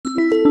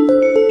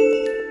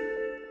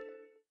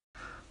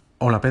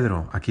Hola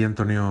Pedro, aquí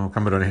Antonio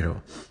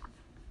Cambronero.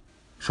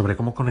 Sobre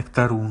cómo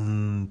conectar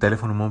un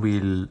teléfono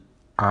móvil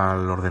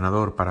al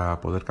ordenador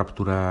para poder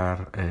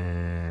capturar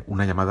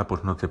una llamada,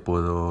 pues no te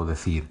puedo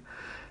decir.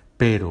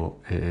 Pero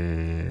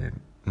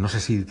no sé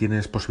si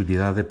tienes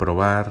posibilidad de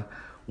probar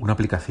una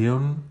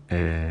aplicación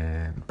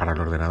para el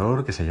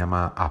ordenador que se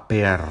llama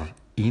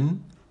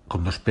Appear.in,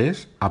 con dos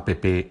P's,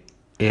 appear.in,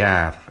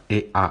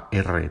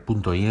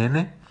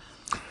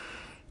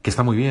 que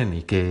está muy bien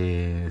y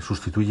que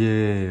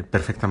sustituye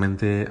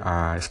perfectamente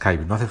a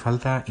Skype. No hace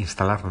falta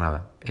instalar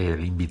nada.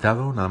 El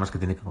invitado nada más que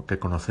tiene que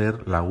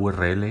conocer la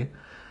URL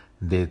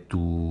de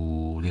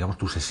tu, digamos,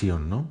 tu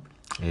sesión, ¿no?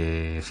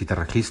 Si te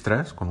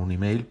registras con un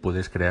email,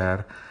 puedes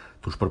crear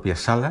tus propias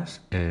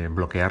salas,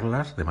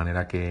 bloquearlas de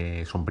manera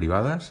que son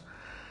privadas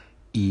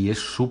y es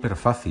súper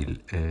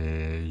fácil.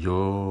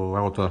 Yo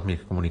hago todas mis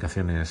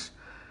comunicaciones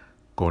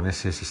con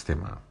ese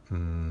sistema.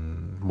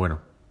 Bueno,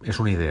 es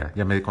una idea,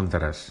 ya me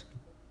contarás.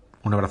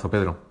 Un abrazo,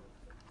 Pedro.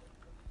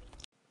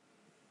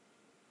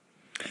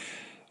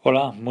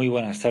 Hola, muy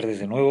buenas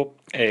tardes de nuevo.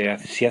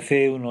 Si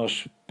hace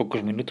unos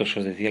pocos minutos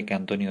os decía que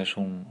Antonio es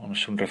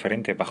un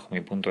referente, bajo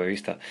mi punto de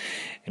vista,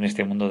 en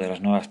este mundo de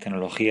las nuevas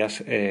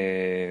tecnologías,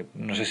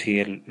 no sé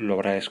si él lo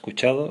habrá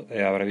escuchado,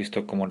 habrá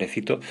visto cómo le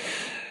cito,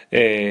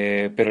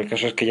 pero el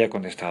caso es que ya ha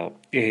contestado.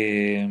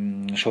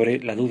 Sobre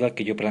la duda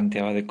que yo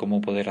planteaba de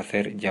cómo poder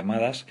hacer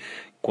llamadas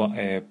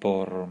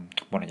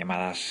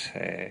llamadas,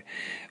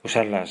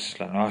 usar las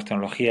nuevas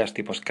tecnologías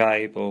tipo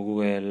Skype o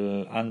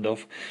Google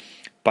Handoff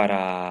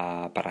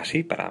para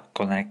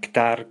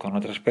conectar con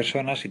otras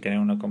personas y tener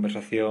una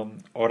conversación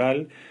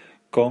oral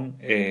con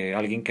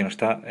alguien que no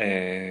está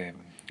en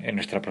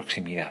nuestra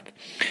proximidad.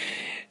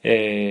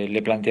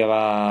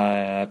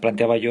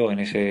 Planteaba yo en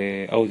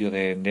ese audio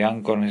de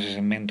Anchor, en ese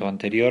segmento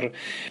anterior,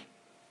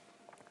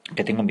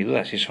 que tengo mi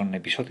duda si son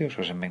episodios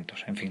o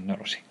segmentos, en fin, no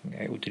lo sé.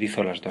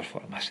 Utilizo las dos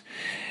formas.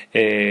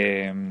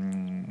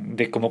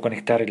 De cómo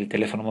conectar el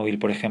teléfono móvil,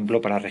 por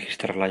ejemplo, para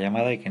registrar la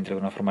llamada y que entre de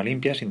una forma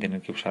limpia, sin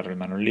tener que usar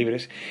manos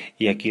libres.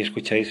 Y aquí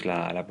escucháis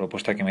la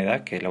propuesta que me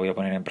da, que la voy a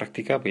poner en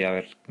práctica, voy a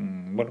ver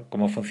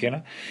cómo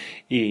funciona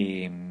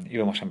y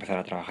vamos a empezar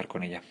a trabajar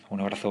con ella.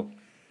 Un abrazo.